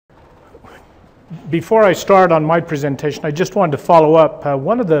before I start on my presentation, I just wanted to follow up.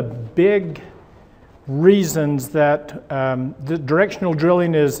 One of the big reasons that the directional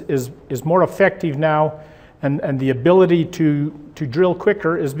drilling is more effective now and the ability to drill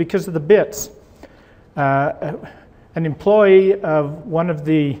quicker is because of the bits. An employee of one of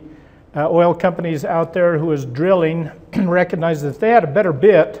the oil companies out there who was drilling recognized that if they had a better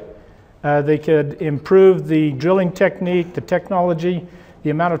bit, they could improve the drilling technique, the technology, the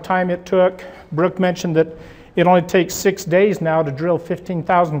amount of time it took. Brooke mentioned that it only takes 6 days now to drill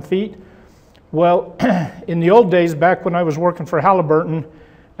 15,000 feet. Well, in the old days, back when I was working for Halliburton,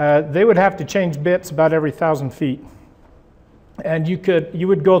 they would have to change bits about every 1,000 feet. And you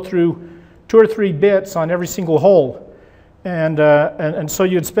would go through 2 or 3 bits on every single hole. And so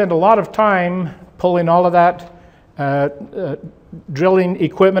you'd spend a lot of time pulling all of that drilling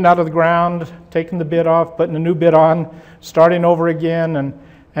equipment out of the ground, taking the bit off, putting a new bit on, starting over again,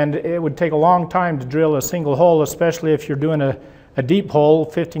 and it would take a long time to drill a single hole, especially if you're doing a deep hole,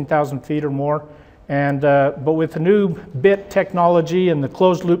 15,000 feet or more. But with the new bit technology and the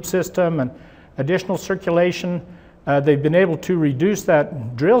closed loop system and additional circulation, they've been able to reduce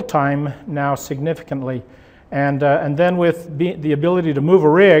that drill time now significantly. And then with the ability to move a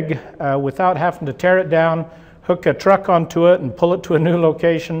rig without having to tear it down, hook a truck onto it and pull it to a new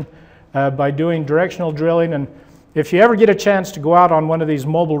location by doing directional drilling. And if you ever get a chance to go out on one of these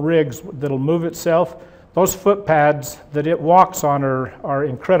mobile rigs that'll move itself, those foot pads that it walks on are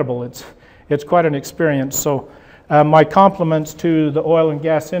incredible. It's quite an experience. So my compliments to the oil and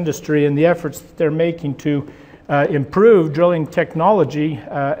gas industry and the efforts that they're making to improve drilling technology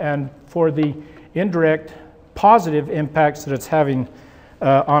and for the indirect positive impacts that it's having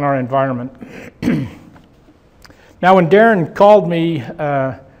on our environment. Now, when Darren called me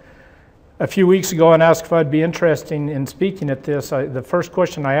a few weeks ago and asked if I'd be interested in speaking at this, the first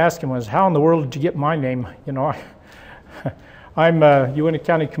question I asked him was, how in the world did you get my name? You know, I'm a Uintah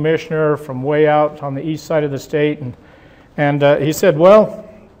County Commissioner from way out on the east side of the state, and he said, well,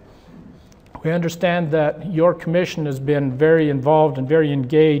 we understand that your commission has been very involved and very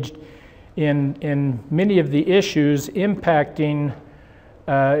engaged in many of the issues impacting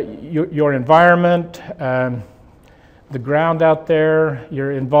your environment, the ground out there.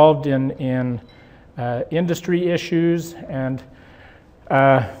 You're involved in industry issues, and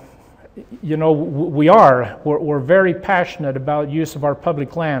you know, we're very passionate about use of our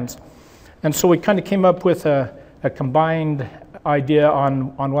public lands. And so we kind of came up with a combined idea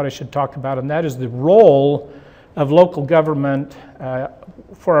on what I should talk about, and that is the role of local government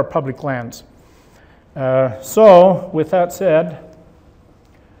for our public lands. So with that said,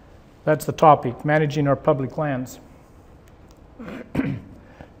 that's the topic, managing our public lands.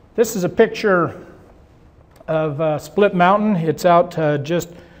 This is a picture of Split Mountain. It's out just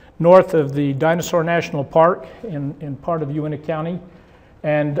north of the Dinosaur National Park in part of Uintah County.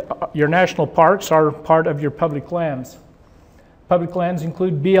 And your national parks are part of your public lands. Public lands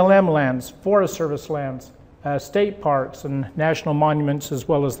include BLM lands, Forest Service lands, state parks and national monuments, as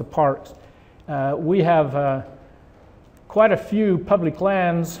well as the parks. We have quite a few public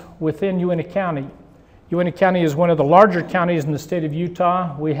lands within Uintah County. Uintah County is one of the larger counties in the state of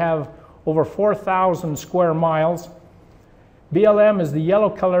Utah. We have over 4,000 square miles. BLM is the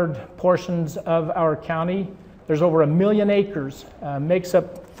yellow-colored portions of our county. There's over 1 million acres, makes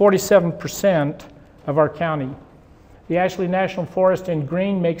up 47% of our county. The Ashley National Forest in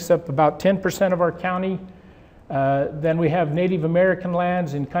green makes up about 10% of our county. Then we have Native American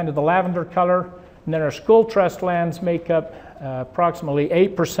lands in kind of the lavender color. And then our school trust lands make up approximately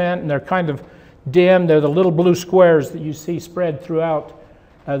 8%, and they're kind of dim. They're the little blue squares that you see spread throughout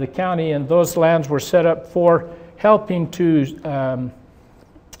the county, and those lands were set up for helping to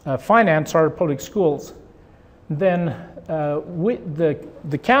finance our public schools. Then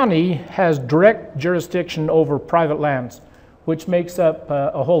the county has direct jurisdiction over private lands, which makes up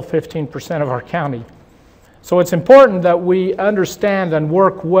a whole 15% of our county. So it's important that we understand and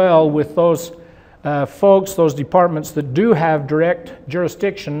work well with those folks, those departments that do have direct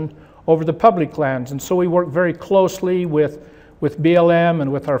jurisdiction over the public lands. And so we work very closely with BLM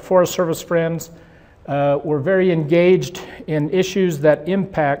and with our Forest Service friends. We're very engaged in issues that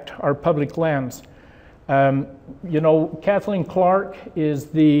impact our public lands. You know, Kathleen Clark is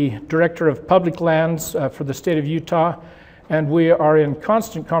the Director of Public Lands for the state of Utah, and we are in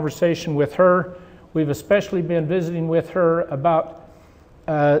constant conversation with her. We've especially been visiting with her about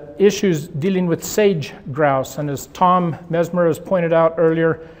issues dealing with sage grouse, and as Tom Mesmer has pointed out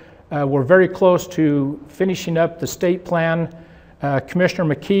earlier, we're very close to finishing up the state plan.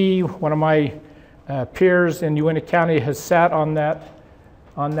 Commissioner McKee, one of my peers in Uintah County, has sat on that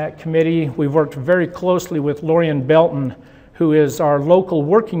on that committee. We've worked very closely with Lorian Belton, who is our local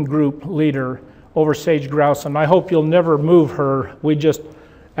working group leader over sage grouse, and I hope you'll never move her. We just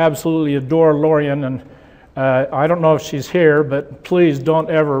absolutely adore Lorian, and I don't know if she's here, but please don't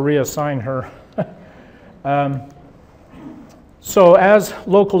ever reassign her. So as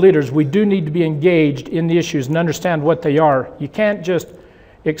local leaders, we do need to be engaged in the issues and understand what they are. You can't just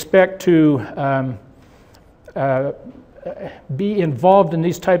expect to be involved in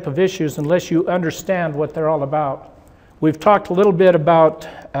these type of issues unless you understand what they're all about. We've talked a little bit about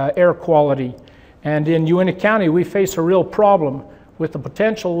air quality, and in Uintah County we face a real problem with the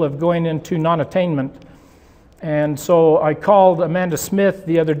potential of going into non-attainment. And so I called Amanda Smith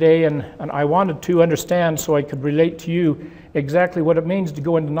the other day, and I wanted to understand so I could relate to you exactly what it means to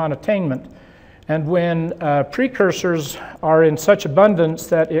go into non-attainment. And when precursors are in such abundance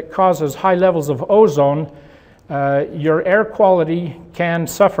that it causes high levels of ozone, your air quality can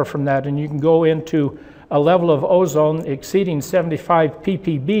suffer from that, and you can go into a level of ozone exceeding 75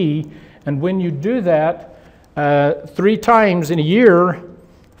 ppb. And when you do that 3 times in a year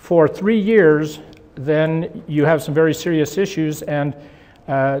for 3 years, then you have some very serious issues, and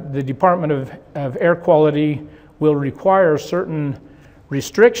the Department of Air Quality will require certain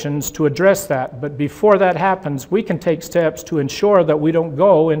restrictions to address that. But before that happens, we can take steps to ensure that we don't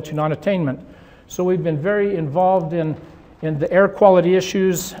go into non-attainment. So we've been very involved in the air quality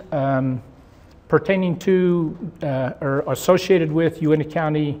issues pertaining to or associated with Uintah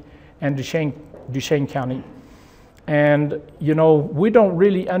County and Duchesne County. And you know, we don't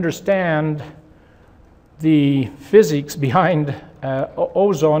really understand the physics behind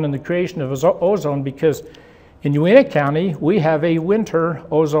ozone and the creation of ozone, because in Uintah County we have a winter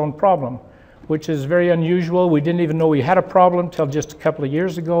ozone problem, which is very unusual. We didn't even know we had a problem till just a couple of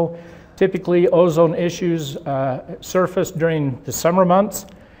years ago. Typically ozone issues surface during the summer months,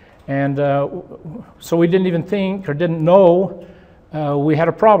 and so we didn't even think or didn't know we had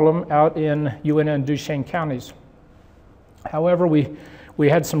a problem out in Uintah and Duchesne counties. However, we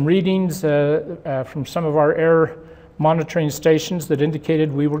had some readings from some of our air monitoring stations that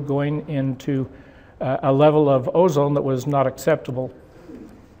indicated we were going into a level of ozone that was not acceptable.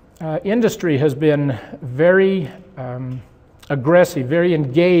 Industry has been very aggressive, very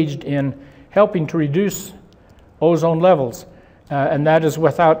engaged in helping to reduce ozone levels, and that is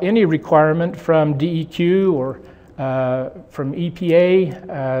without any requirement from DEQ or from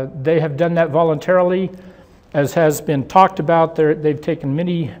EPA. They have done that voluntarily. As has been talked about, they've taken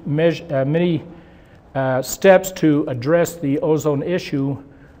many steps to address the ozone issue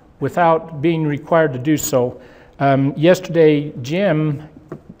without being required to do so. Yesterday, Jim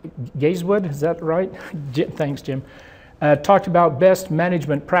Gazewood, is that right? Thanks, Jim. Talked about best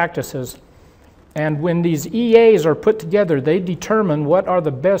management practices. And when these EAs are put together, they determine what are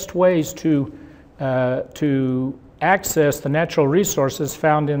the best ways to access the natural resources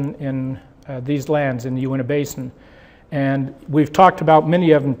found in these lands in the Uintah Basin. And we've talked about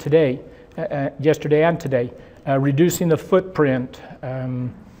many of them today, yesterday and today. Reducing the footprint,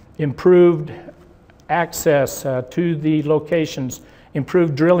 improved access to the locations,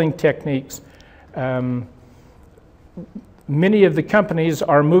 improved drilling techniques. Many of the companies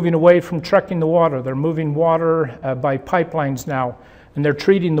are moving away from trucking the water. They're moving water by pipelines now, and they're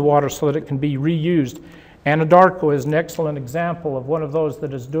treating the water so that it can be reused. Anadarko is an excellent example of one of those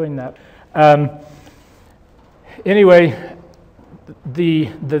that is doing that. Anyway,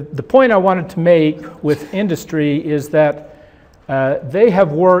 the point I wanted to make with industry is that they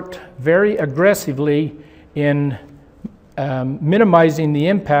have worked very aggressively in minimizing the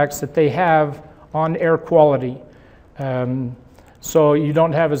impacts that they have on air quality. So you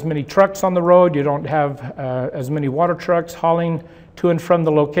don't have as many trucks on the road, you don't have as many water trucks hauling to and from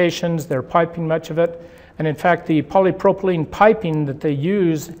the locations. They're piping much of it. And in fact, the polypropylene piping that they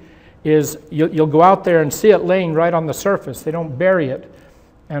use is, you'll go out there and see it laying right on the surface. They don't bury it.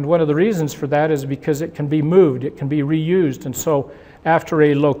 And one of the reasons for that is because it can be moved, it can be reused. And so after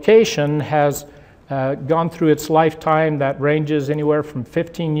a location has gone through its lifetime, that ranges anywhere from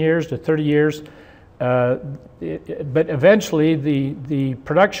 15 years to 30 years, but eventually the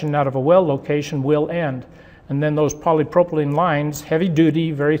production out of a well location will end. And then those polypropylene lines, heavy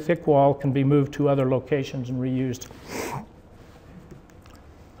duty, very thick wall, can be moved to other locations and reused.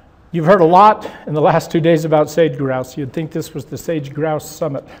 You've heard a lot in the last 2 days about sage grouse. You'd think this was the Sage Grouse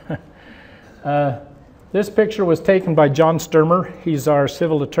Summit. This picture was taken by John Sturmer. He's our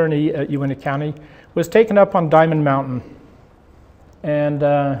civil attorney at Uintah County. It was taken up on Diamond Mountain. And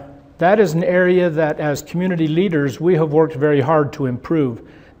that is an area that as community leaders we have worked very hard to improve.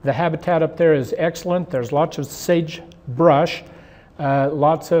 The habitat up there is excellent. There's lots of sage brush.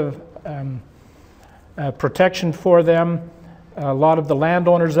 lots of protection for them. A lot of the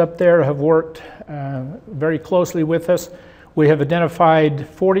landowners up there have worked very closely with us. We have identified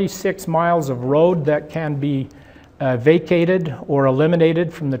 46 miles of road that can be vacated or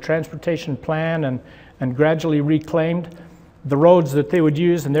eliminated from the transportation plan and gradually reclaimed. The roads that they would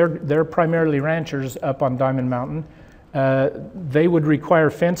use, and they're primarily ranchers up on Diamond Mountain, they would require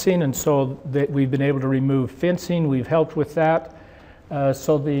fencing, and so we've been able to remove fencing. We've helped with that.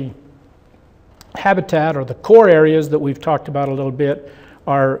 So the habitat, or the core areas that we've talked about a little bit,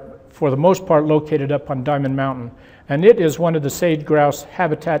 are for the most part located up on Diamond Mountain. And it is one of the sage-grouse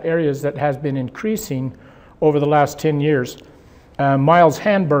habitat areas that has been increasing over the last 10 years. Miles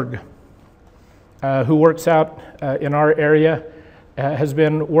Handberg, who works out in our area, has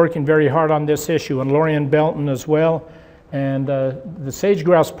been working very hard on this issue, and Lorian Belton as well. And the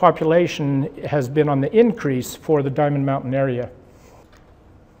sage-grouse population has been on the increase for the Diamond Mountain area.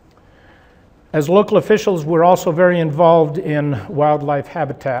 As local officials, we're also very involved in wildlife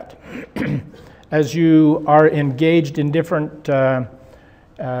habitat. As you are engaged in different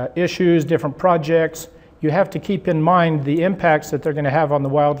issues, different projects, you have to keep in mind the impacts that they're going to have on the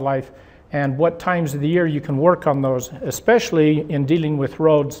wildlife and what times of the year you can work on those, especially in dealing with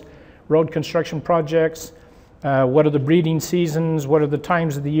roads, road construction projects. What are the breeding seasons? What are the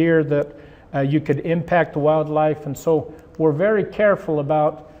times of the year that you could impact the wildlife? And so we're very careful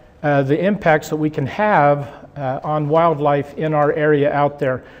about the impacts that we can have on wildlife in our area out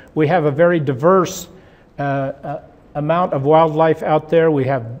there. We have a very diverse amount of wildlife out there. We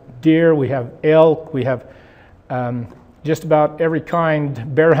have deer, we have elk, we have just about every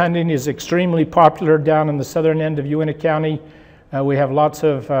kind. Bear hunting is extremely popular down in the southern end of Uintah County. We have lots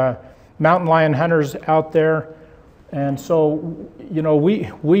of mountain lion hunters out there. And so, you know,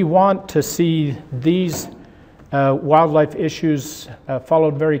 we want to see these wildlife issues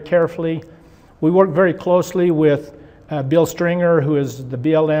followed very carefully. We work very closely with Bill Stringer, who is the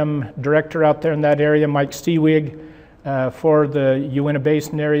BLM director out there in that area, Mike Stewig for the Uintah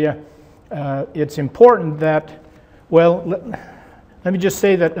Basin area. It's important that, well, let me just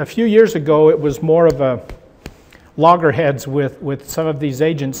say that a few years ago it was more of a loggerheads with some of these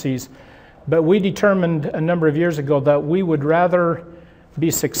agencies, but we determined a number of years ago that we would rather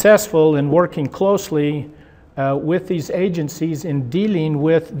be successful in working closely with these agencies in dealing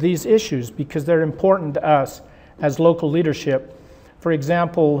with these issues because they're important to us as local leadership. For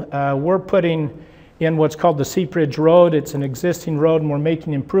example, we're putting in what's called the Seepridge Road. It's an existing road and we're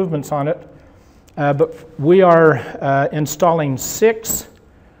making improvements on it. But we are installing 6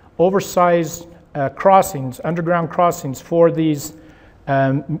 oversized crossings, underground crossings for these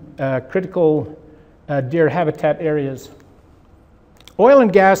critical deer habitat areas. Oil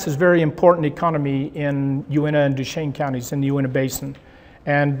and gas is very important economy in Uintah and Duchesne counties in the Uintah Basin.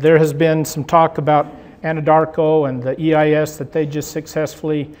 And there has been some talk about Anadarko and the EIS that they just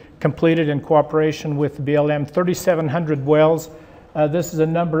successfully completed in cooperation with the BLM, 3,700 wells. This is a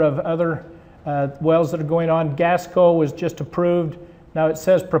number of other wells that are going on. Gasco was just approved. Now it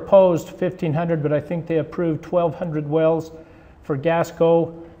says proposed 1,500, but I think they approved 1,200 wells for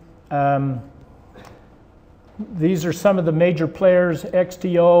Gasco. These are some of the major players,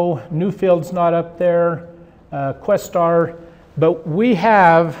 XTO, Newfield's not up there, Questar, but we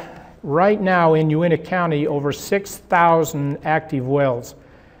have right now in Uintah County over 6,000 active wells.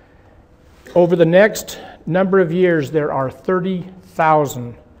 Over the next number of years, there are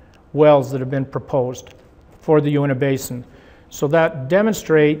 30,000 wells that have been proposed for the Uintah Basin. So that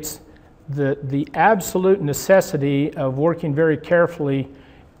demonstrates the absolute necessity of working very carefully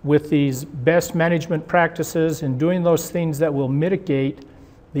with these best management practices and doing those things that will mitigate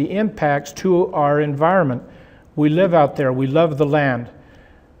the impacts to our environment. We live out there, we love the land.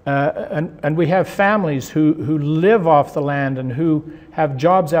 And we have families who live off the land and who have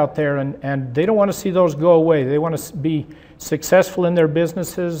jobs out there, and they don't want to see those go away. They want to be successful in their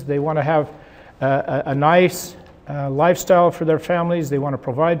businesses. They want to have a nice lifestyle for their families. They want to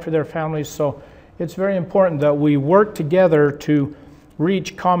provide for their families. So it's very important that we work together to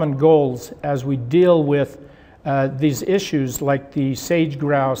reach common goals as we deal with these issues like the sage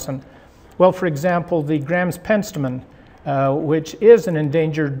grouse and, well, for example, the Graham's penstemon, which is an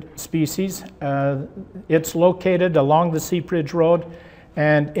endangered species. It's located along the Seepridge Road,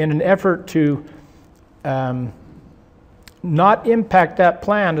 and in an effort to not impact that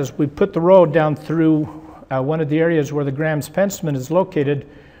plant as we put the road down through one of the areas where the Graham's penstemon is located,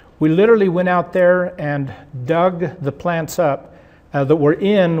 we literally went out there and dug the plants up that were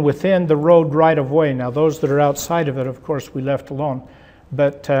within the road right of way. Now those that are outside of it, of course, we left alone.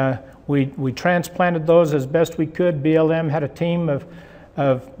 But We transplanted those as best we could. BLM had a team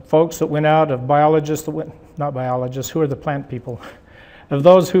of folks that went out, of biologists that went, not biologists, who are the plant people, of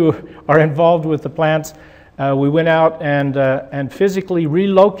those who are involved with the plants. We went out and physically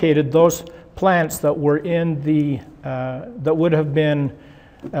relocated those plants that were in the, that would have been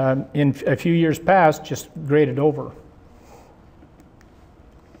in a few years past just graded over.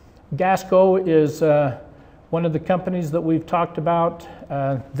 Gasco is one of the companies that we've talked about.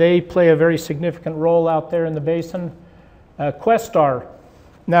 They play a very significant role out there in the basin. Questar.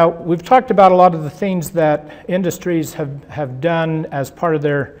 Now, we've talked about a lot of the things that industries have done as part of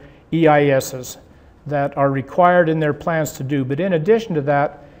their EISs that are required in their plans to do. But in addition to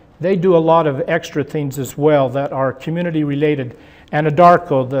that, they do a lot of extra things as well that are community related.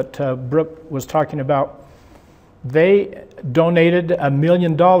 Anadarko that Brooke was talking about, they donated $1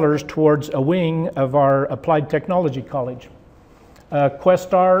 million towards a wing of our Applied Technology College.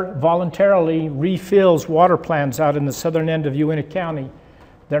 Questar voluntarily refills water plants out in the southern end of Uintah County.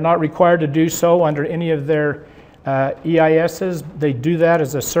 They're not required to do so under any of their EISs. They do that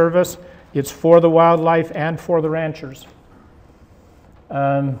as a service. It's for the wildlife and for the ranchers.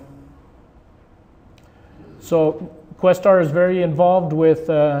 So Questar is very involved with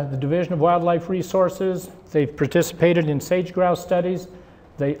the Division of Wildlife Resources. They've participated in sage-grouse studies.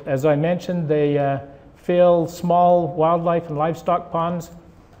 They, as I mentioned, they fill small wildlife and livestock ponds.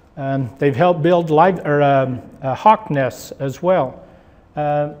 They've helped build hawk nests as well.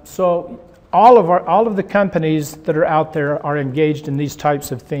 So all of the companies that are out there are engaged in these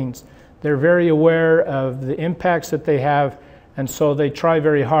types of things. They're very aware of the impacts that they have, and so they try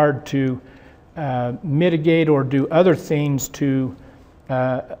very hard to mitigate or do other things to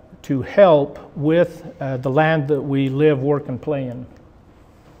help with the land that we live, work, and play in.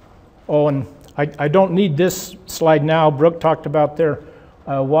 Oh, and I don't need this slide now. Brooke talked about their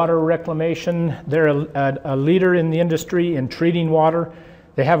water reclamation. They're a leader in the industry in treating water.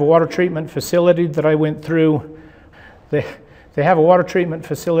 They have a water treatment facility that I went through. They have a water treatment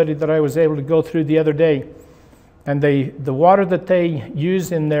facility that I was able to go through the other day. And the water that they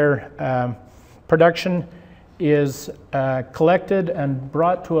use in their production is collected and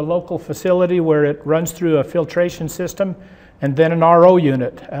brought to a local facility where it runs through a filtration system and then an RO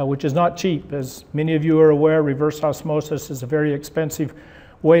unit, which is not cheap. As many of you are aware, reverse osmosis is a very expensive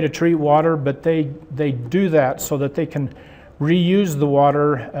way to treat water, but they do that so that they can reuse the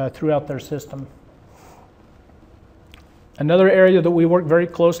water throughout their system. Another area that we work very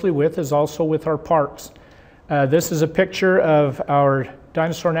closely with is also with our parks. This is a picture of our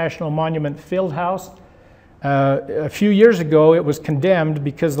Dinosaur National Monument field house. A few years ago, it was condemned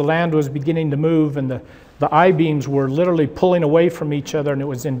because the land was beginning to move and the I-beams were literally pulling away from each other and it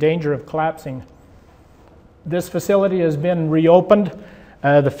was in danger of collapsing. This facility has been reopened.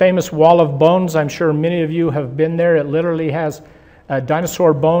 The famous Wall of Bones, I'm sure many of you have been there. It literally has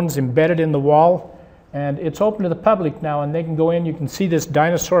dinosaur bones embedded in the wall. And it's open to the public now, and they can go in. You can see this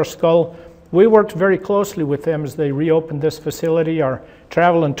dinosaur skull. We worked very closely with them as they reopened this facility. Our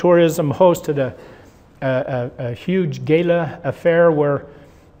travel and tourism hosted a huge gala affair where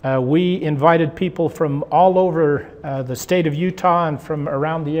we invited people from all over the state of Utah and from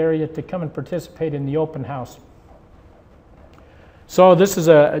around the area to come and participate in the open house. So this is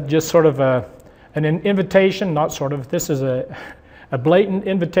just sort of an invitation, not sort of, this is a blatant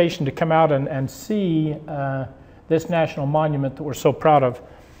invitation to come out and see this national monument that we're so proud of.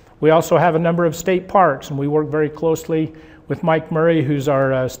 We also have a number of state parks, and we work very closely with Mike Murray, who's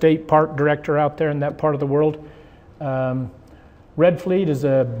our state park director out there in that part of the world. Red Fleet is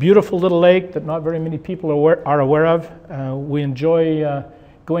a beautiful little lake that not very many people are aware of. We enjoy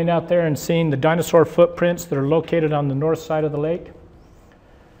going out there and seeing the dinosaur footprints that are located on the north side of the lake.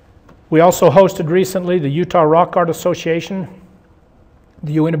 We also hosted recently the Utah Rock Art Association.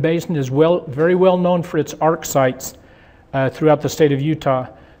 The Uintah Basin is very well known for its arc sites throughout the state of Utah.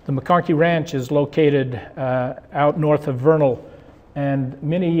 The McConkey Ranch is located out north of Vernal, and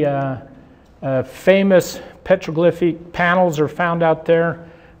many famous petroglyphic panels are found out there.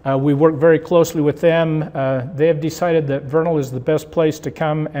 We work very closely with them. They have decided that Vernal is the best place to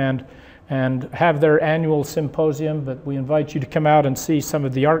come and have their annual symposium, but we invite you to come out and see some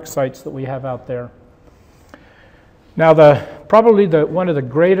of the arc sites that we have out there. Now, probably one of the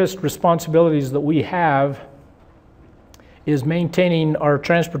greatest responsibilities that we have is maintaining our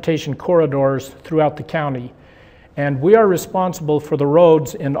transportation corridors throughout the county. And we are responsible for the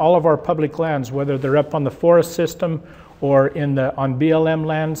roads in all of our public lands, whether they're up on the forest system or on BLM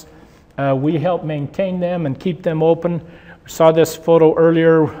lands. We help maintain them and keep them open. We saw this photo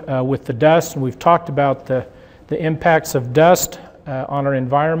earlier with the dust, and we've talked about the impacts of dust on our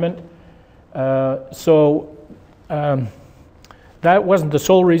environment. That wasn't the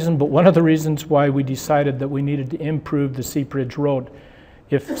sole reason, but one of the reasons why we decided that we needed to improve the Seep Ridge Road.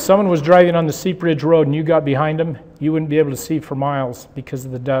 If someone was driving on the Seep Ridge Road and you got behind them, you wouldn't be able to see for miles because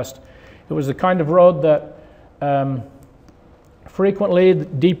of the dust. It was the kind of road that frequently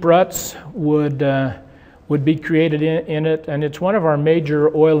deep ruts would be created in it, and it's one of our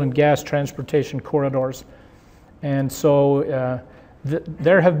major oil and gas transportation corridors. And so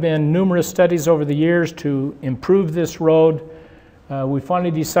there have been numerous studies over the years to improve this road. We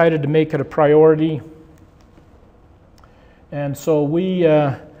finally decided to make it a priority. And so we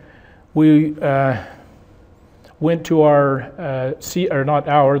went to our,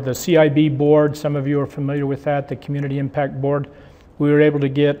 the CIB board. Some of you are familiar with that, the Community Impact Board. We were able to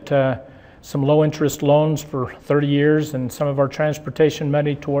get some low interest loans for 30 years and some of our transportation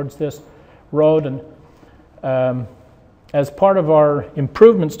money towards this road. And as part of our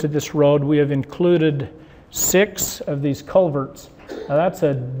improvements to this road, we have included 6 of these culverts. Now that's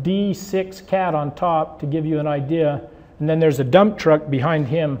a D6 cat on top to give you an idea. And then there's a dump truck behind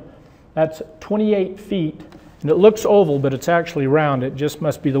him. That's 28 feet. And it looks oval, but it's actually round. It just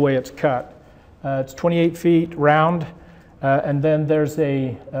must be the way it's cut. It's 28 feet round. And then there's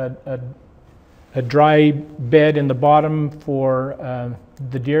a dry bed in the bottom for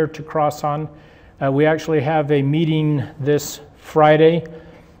the deer to cross on. We actually have a meeting this Friday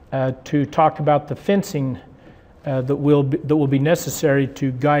to talk about the fencing that will be necessary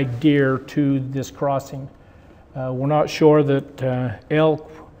to guide deer to this crossing. We're not sure that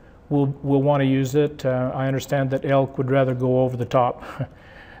elk will want to use it. I understand that elk would rather go over the top.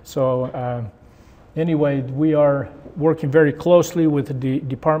 So anyway, we are working very closely with the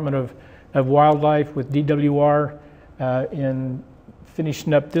Department of Wildlife, with DWR, in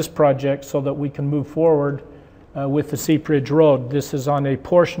finishing up this project so that we can move forward with the Seep Ridge Road. This is on a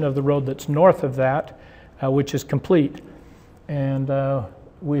portion of the road that's north of that, which is complete. And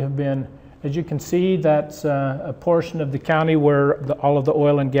we have been, as you can see, that's a portion of the county where all of the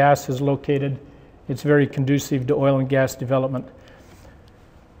oil and gas is located. It's very conducive to oil and gas development.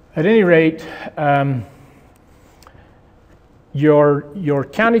 At any rate, your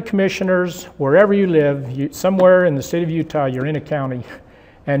county commissioners, wherever you live, somewhere in the state of Utah, you're in a county,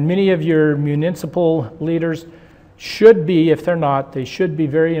 and many of your municipal leaders should be, if they're not, they should be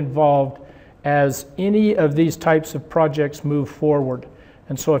very involved as any of these types of projects move forward.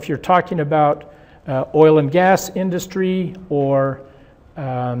 And so if you're talking about oil and gas industry or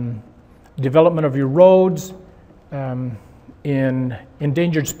development of your roads, in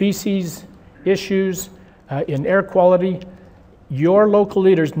endangered species issues, in air quality, your local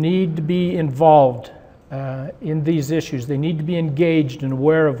leaders need to be involved in these issues. They need to be engaged and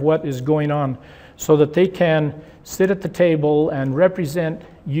aware of what is going on so that they can sit at the table and represent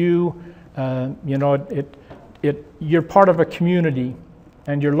you. You know, you're part of a community,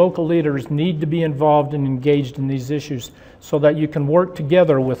 and your local leaders need to be involved and engaged in these issues so that you can work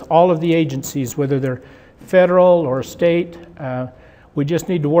together with all of the agencies, whether they're federal or state. We just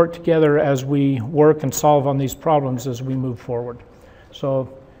need to work together as we work and solve on these problems as we move forward.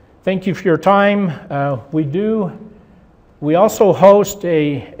 So thank you for your time. We also host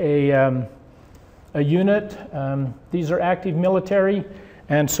a unit. These are active military,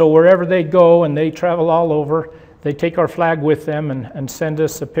 and so wherever they go, and they travel all over, they take our flag with them and send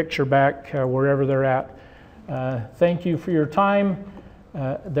us a picture back wherever they're at. Thank you for your time.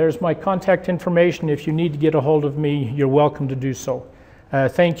 There's my contact information. If you need to get a hold of me, you're welcome to do so.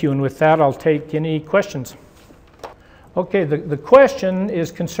 Thank you, and with that, I'll take any questions. Okay, the question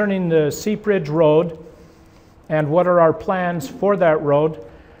is concerning the Seep Ridge Road and what are our plans for that road.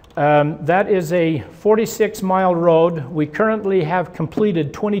 That is a 46-mile road. We currently have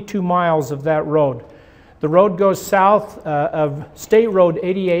completed 22 miles of that road. The road goes south of State Road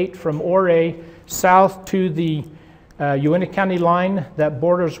 88 from Ouray south to the Uintah County line that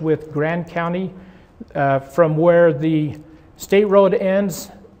borders with Grand County. From where the State Road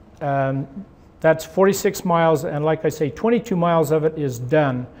ends, that's 46 miles, and like I say, 22 miles of it is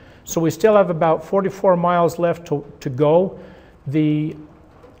done. So we still have about 44 miles left to go. The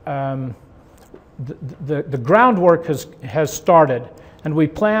groundwork has started, and we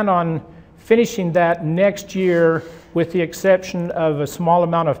plan on finishing that next year, with the exception of a small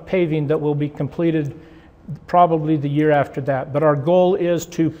amount of paving that will be completed probably the year after that. But our goal is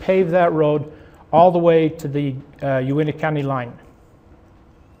to pave that road all the way to the Uintah County line.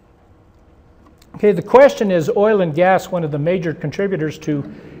 Okay, the question is oil and gas one of the major contributors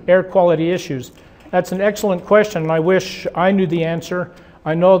to air quality issues? That's an excellent question, and I wish I knew the answer.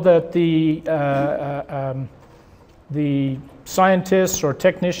 I know that the the scientists or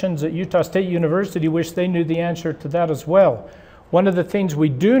technicians at Utah State University wish they knew the answer to that as well. One of the things we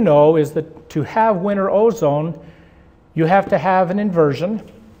do know is that to have winter ozone, you have to have an inversion,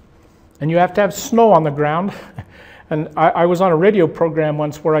 and you have to have snow on the ground. And I was on a radio program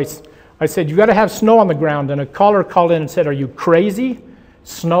once where I said, you got to have snow on the ground, and a caller called in and said, are you crazy?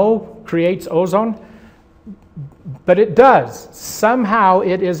 Snow creates ozone? But it does. Somehow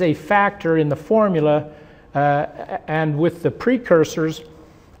it is a factor in the formula and with the precursors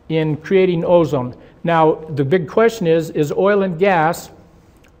in creating ozone. Now, the big question is oil and gas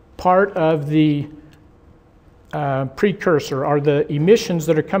part of the precursor? Are the emissions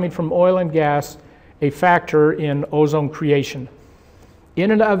that are coming from oil and gas a factor in ozone creation?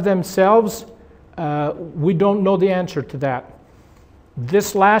 In and of themselves, we don't know the answer to that.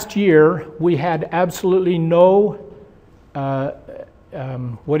 This last year, we had absolutely no,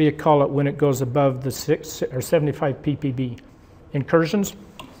 what do you call it when it goes above the 6 or 75 ppb? Incursions?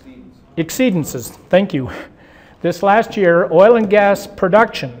 Exceedances, thank you. This last year, oil and gas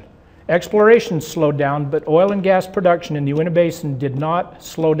production, exploration slowed down, but oil and gas production in the Uinta Basin did not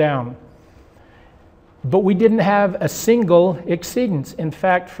slow down. But we didn't have a single exceedance. In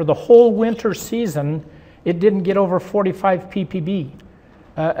fact, for the whole winter season, it didn't get over 45 ppb.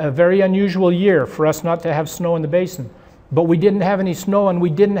 A very unusual year for us not to have snow in the basin. But we didn't have any snow, and we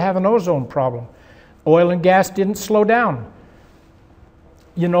didn't have an ozone problem. Oil and gas didn't slow down.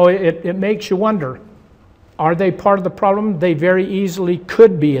 You know, it makes you wonder, are they part of the problem? They very easily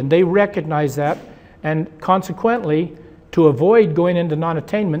could be, and they recognize that. And consequently, to avoid going into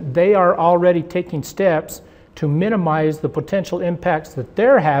non-attainment, they are already taking steps to minimize the potential impacts that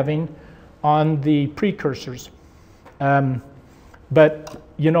they're having on the precursors. But,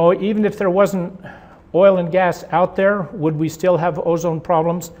 you know, even if there wasn't oil and gas out there, would we still have ozone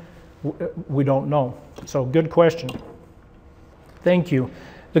problems? We don't know. So, good question. Thank you.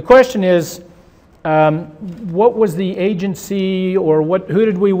 The question is, what was the agency, or who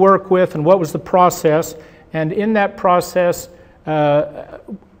did we work with, and what was the process? And in that process,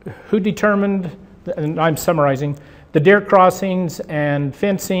 who determined, and I'm summarizing, the deer crossings and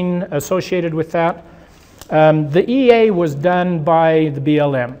fencing associated with that? The EA was done by the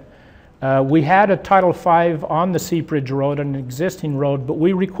BLM. We had a Title V on the Seepridge Road, an existing road, but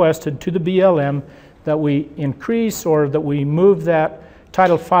we requested to the BLM that we increase or that we move that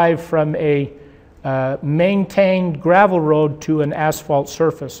Title V from a maintained gravel road to an asphalt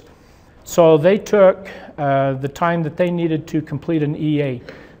surface. So they took the time that they needed to complete an EA.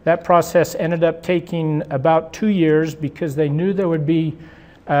 That process ended up taking about 2 years because they knew there would be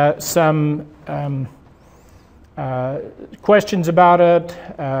some questions about it,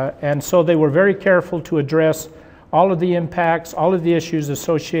 and so they were very careful to address all of the impacts, all of the issues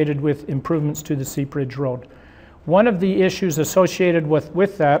associated with improvements to the Seepridge Road. One of the issues associated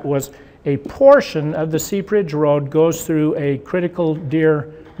with that was a portion of the Seepridge Road goes through a critical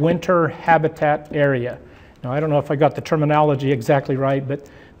deer winter habitat area. Now, I don't know if I got the terminology exactly right, but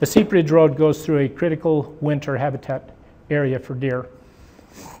the Seepridge Road goes through a critical winter habitat area for deer.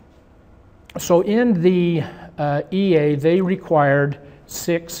 So in the EA, they required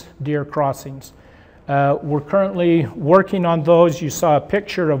 6 deer crossings. We're currently working on those. You saw a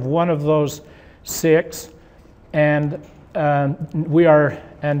picture of one of those 6, and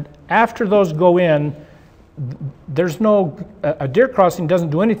and after those go in, there's a deer crossing doesn't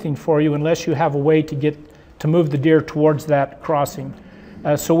do anything for you unless you have a way to move the deer towards that crossing.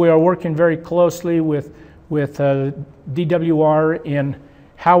 So we are working very closely with DWR in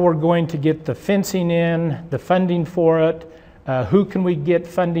how we're going to get the fencing in, the funding for it, who can we get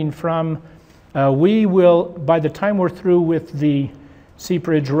funding from. We will, by the time we're through with the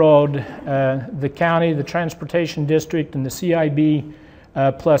Seepridge Road, the county, the transportation district, and the CIB,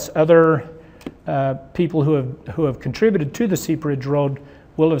 plus other people who have contributed to the Seepridge Road,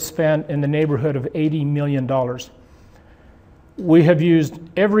 will have spent in the neighborhood of $80 million. We have used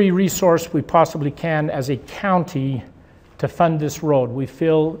every resource we possibly can as a county to fund this road. We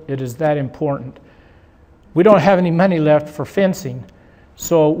feel it is that important. We don't have any money left for fencing,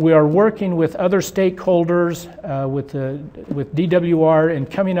 so we are working with other stakeholders, with DWR,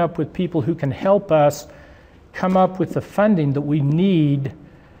 and coming up with people who can help us come up with the funding that we need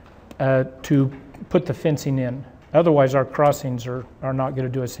to put the fencing in. Otherwise, our crossings are not going to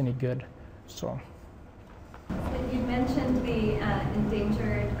do us any good. So. You mentioned the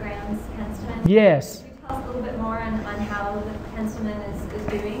endangered Graham's penstemon. Yes. Could you tell us a little bit more on how the penstemon is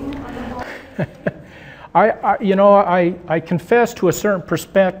doing on the whole? I confess to a certain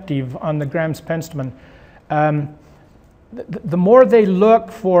perspective on the Graham's penstemon. The more they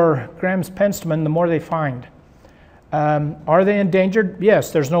look for Graham's penstemon, the more they find. Are they endangered?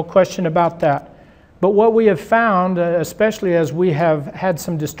 Yes, there's no question about that. But what we have found, especially as we have had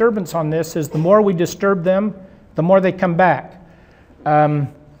some disturbance on this, is the more we disturb them, the more they come back.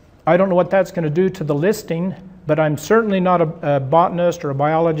 I don't know what that's going to do to the listing, but I'm certainly not a botanist or a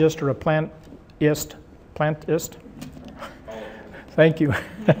biologist or a plantist. Plantist? Thank you.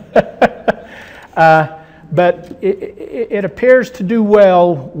 But it appears to do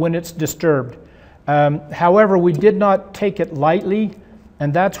well when it's disturbed. However, we did not take it lightly,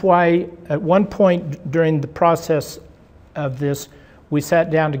 and that's why at one point during the process of this, we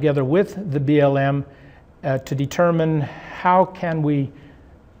sat down together with the BLM to determine how can we,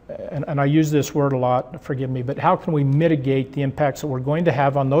 and I use this word a lot, forgive me, but how can we mitigate the impacts that we're going to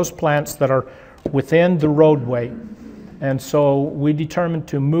have on those plants that are within the roadway. And so we determined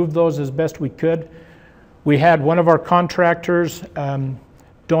to move those as best we could. We had one of our contractors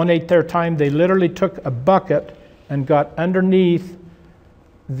donate their time. They literally took a bucket and got underneath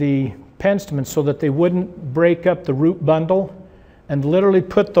the penstemons so that they wouldn't break up the root bundle, and literally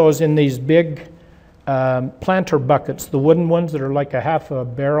put those in these big planter buckets, the wooden ones that are like a half a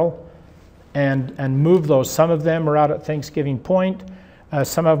barrel, and move those. Some of them are out at Thanksgiving Point.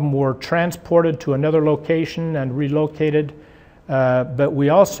 Some of them were transported to another location and relocated. But we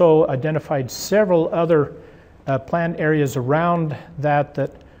also identified several other plant areas around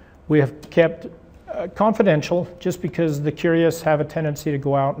that we have kept confidential, just because the curious have a tendency to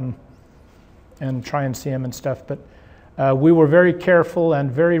go out and try and see them and stuff. But we were very careful and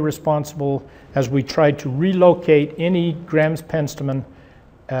very responsible as we tried to relocate any Graham's penstemon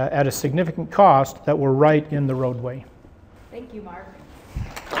at a significant cost that were right in the roadway. Thank you, Mark.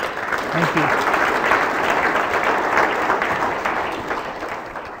 Thank you.